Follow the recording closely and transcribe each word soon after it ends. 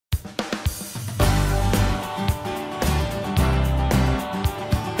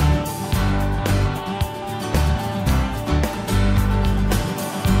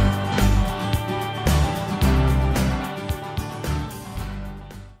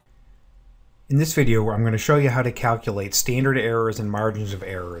In this video, I'm going to show you how to calculate standard errors and margins of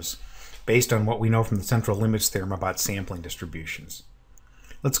errors based on what we know from the central limits theorem about sampling distributions.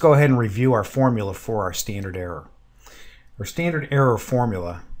 Let's go ahead and review our formula for our standard error. Our standard error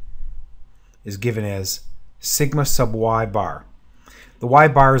formula is given as sigma sub y bar. The y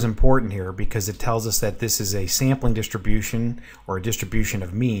bar is important here because it tells us that this is a sampling distribution or a distribution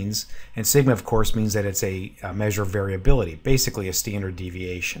of means, and sigma of course means that it's a measure of variability, basically a standard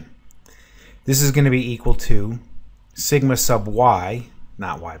deviation. This is going to be equal to sigma sub y,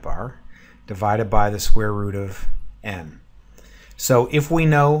 not y bar, divided by the square root of n. So if we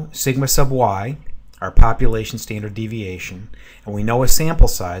know sigma sub y, our population standard deviation, and we know a sample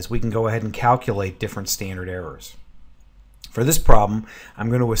size, we can go ahead and calculate different standard errors. For this problem, I'm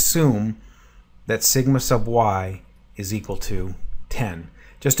going to assume that sigma sub y is equal to 10,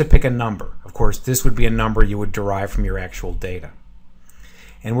 just to pick a number. Of course, this would be a number you would derive from your actual data.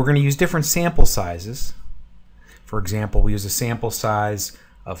 And we're going to use different sample sizes. For example, we use a sample size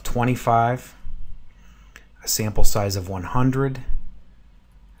of 25, a sample size of 100, a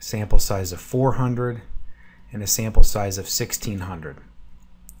sample size of 400, and a sample size of 1600.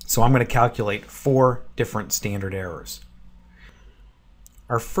 So I'm going to calculate 4 different standard errors.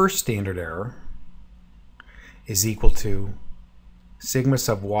 Our first standard error is equal to sigma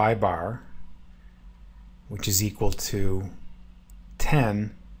sub y bar, which is equal to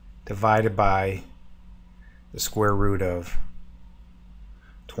 10 divided by the square root of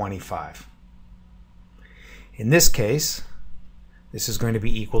 25. In this case, this is going to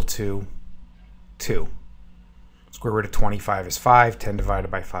be equal to 2. Square root of 25 is 5, 10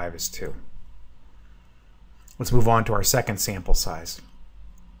 divided by 5 is 2. Let's move on to our second sample size.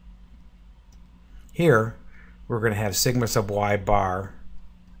 Here, we're going to have sigma sub y bar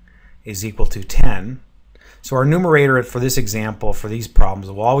is equal to 10. So our numerator for this example, for these problems,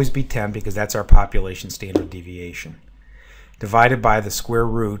 will always be 10 because that's our population standard deviation, divided by the square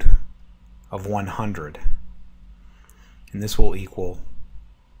root of 100. And this will equal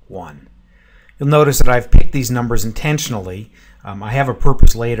 1. You'll notice that I've picked these numbers intentionally. I have a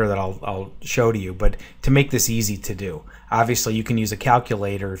purpose later that I'll show to you, but to make this easy to do. Obviously, you can use a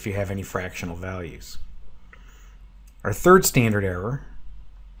calculator if you have any fractional values. Our third standard error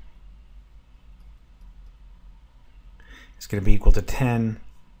is going to be equal to 10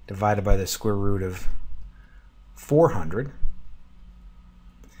 divided by the square root of 400,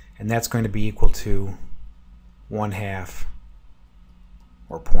 and that's going to be equal to 1/2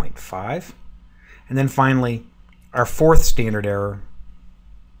 or 0.5. And then finally, our fourth standard error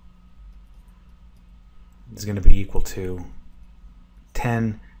is going to be equal to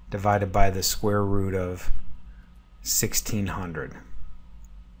 10 divided by the square root of 1600,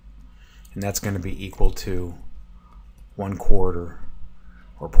 and that's going to be equal to 1/4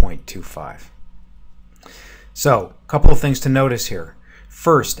 or 0.25. So, a couple of things to notice here.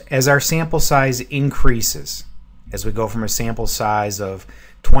 First, as our sample size increases, as we go from a sample size of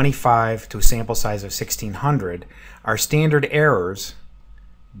 25 to a sample size of 1600, our standard errors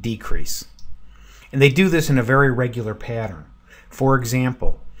decrease. And they do this in a very regular pattern. For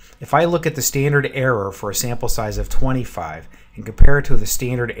example, if I look at the standard error for a sample size of 25 and compare it to the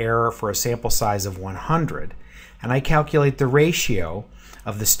standard error for a sample size of 100, and I calculate the ratio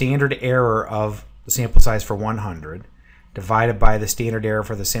of the standard error of the sample size for 100 divided by the standard error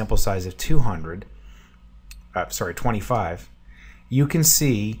for the sample size of 25, you can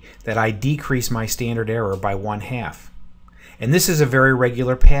see that I decrease my standard error by 1/2. And this is a very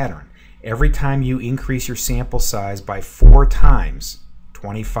regular pattern. Every time you increase your sample size by 4 times,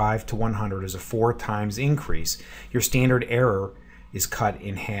 25 to 100 is a 4 times increase, your standard error is cut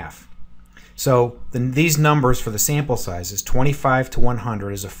in half. So these numbers for the sample sizes, 25 to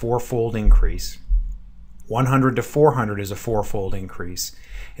 100 is a 4-fold increase, 100 to 400 is a 4-fold increase,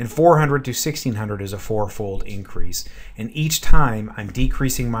 and 400 to 1600 is a 4-fold increase. And each time I'm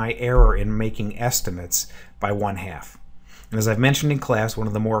decreasing my error in making estimates by 1/2. And as I've mentioned in class, one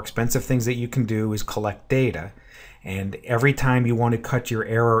of the more expensive things that you can do is collect data. And every time you want to cut your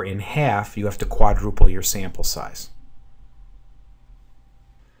error in half, you have to quadruple your sample size.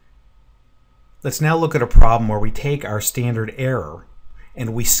 Let's now look at a problem where we take our standard error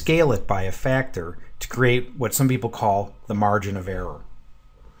and we scale it by a factor to create what some people call the margin of error.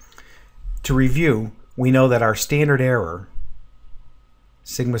 To review, we know that our standard error,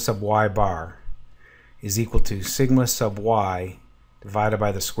 sigma sub y bar, is equal to sigma sub y divided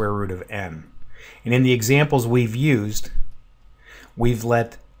by the square root of n. And in the examples we've used, we've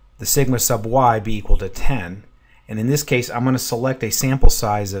let the sigma sub y be equal to 10. And in this case, I'm going to select a sample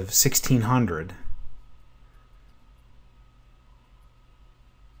size of 1600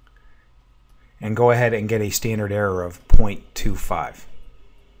 and go ahead and get a standard error of 0.25.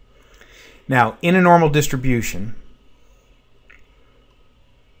 Now, in a normal distribution,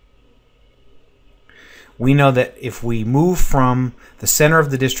 we know that if we move from the center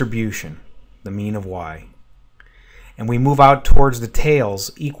of the distribution, the mean of y, and we move out towards the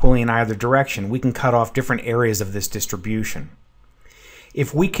tails equally in either direction, we can cut off different areas of this distribution.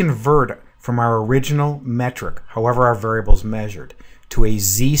 If we convert from our original metric, however our variable is measured, to a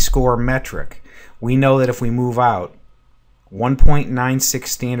z-score metric, we know that if we move out 1.96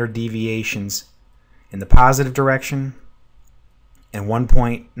 standard deviations in the positive direction and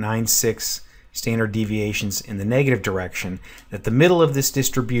 1.96 standard deviations in the negative direction, that the middle of this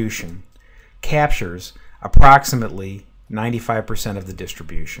distribution captures approximately 95% of the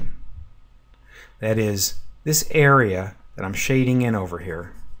distribution. That is, this area that I'm shading in over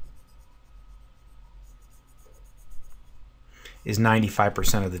here is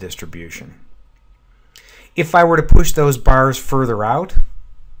 95% of the distribution. If I were to push those bars further out,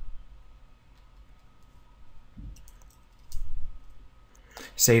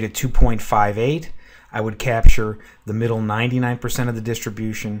 say to 2.58, I would capture the middle 99% of the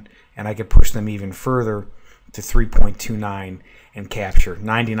distribution, and I could push them even further to 3.29 and capture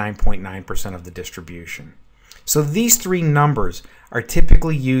 99.9% of the distribution. So these three numbers are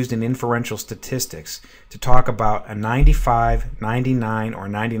typically used in inferential statistics to talk about a 95, 99, or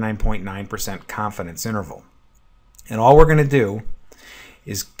 99.9% confidence interval. And all we're going to do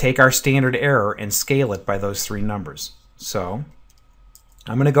is take our standard error and scale it by those three numbers. So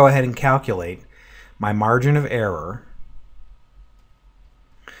I'm going to go ahead and calculate my margin of error,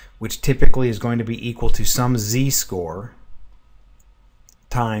 which typically is going to be equal to some z-score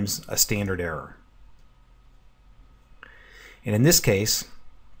times a standard error. And in this case,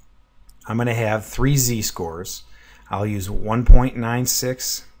 I'm going to have three z-scores. I'll use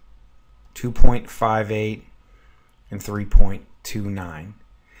 1.96, 2.58, and 3.29.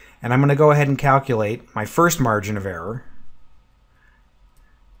 And I'm going to go ahead and calculate my first margin of error,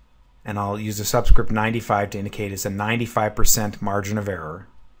 and I'll use the subscript 95 to indicate it's a 95% margin of error.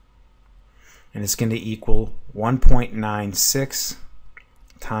 And it's going to equal 1.96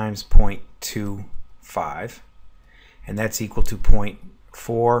 times 0.25, and that's equal to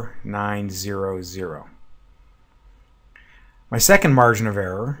 0.4900. My second margin of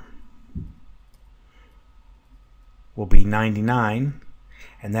error will be 99,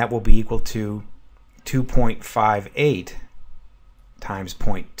 and that will be equal to 2.58 times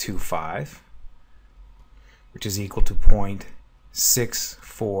 0.25, which is equal to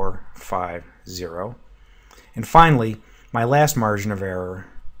 0.6450. And finally, my last margin of error,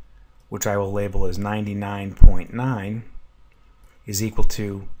 which I will label as 99.9, is equal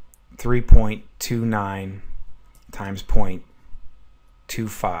to 3.29 times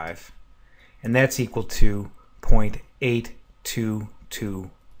 0.25, and that's equal to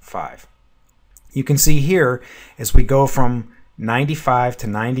 0.8225. You can see here, as we go from 95 to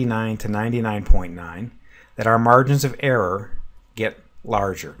 99 to 99.9, that our margins of error get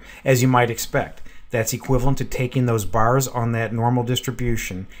larger, as you might expect. That's equivalent to taking those bars on that normal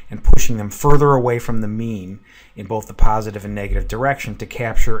distribution and pushing them further away from the mean in both the positive and negative direction to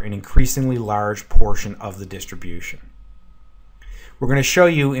capture an increasingly large portion of the distribution. We're going to show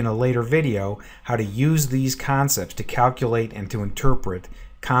you in a later video how to use these concepts to calculate and to interpret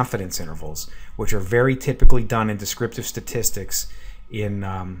confidence intervals, which are very typically done in descriptive statistics in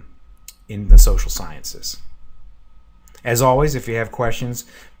the social sciences. As always, if you have questions,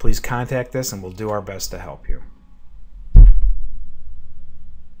 please contact us and we'll do our best to help you.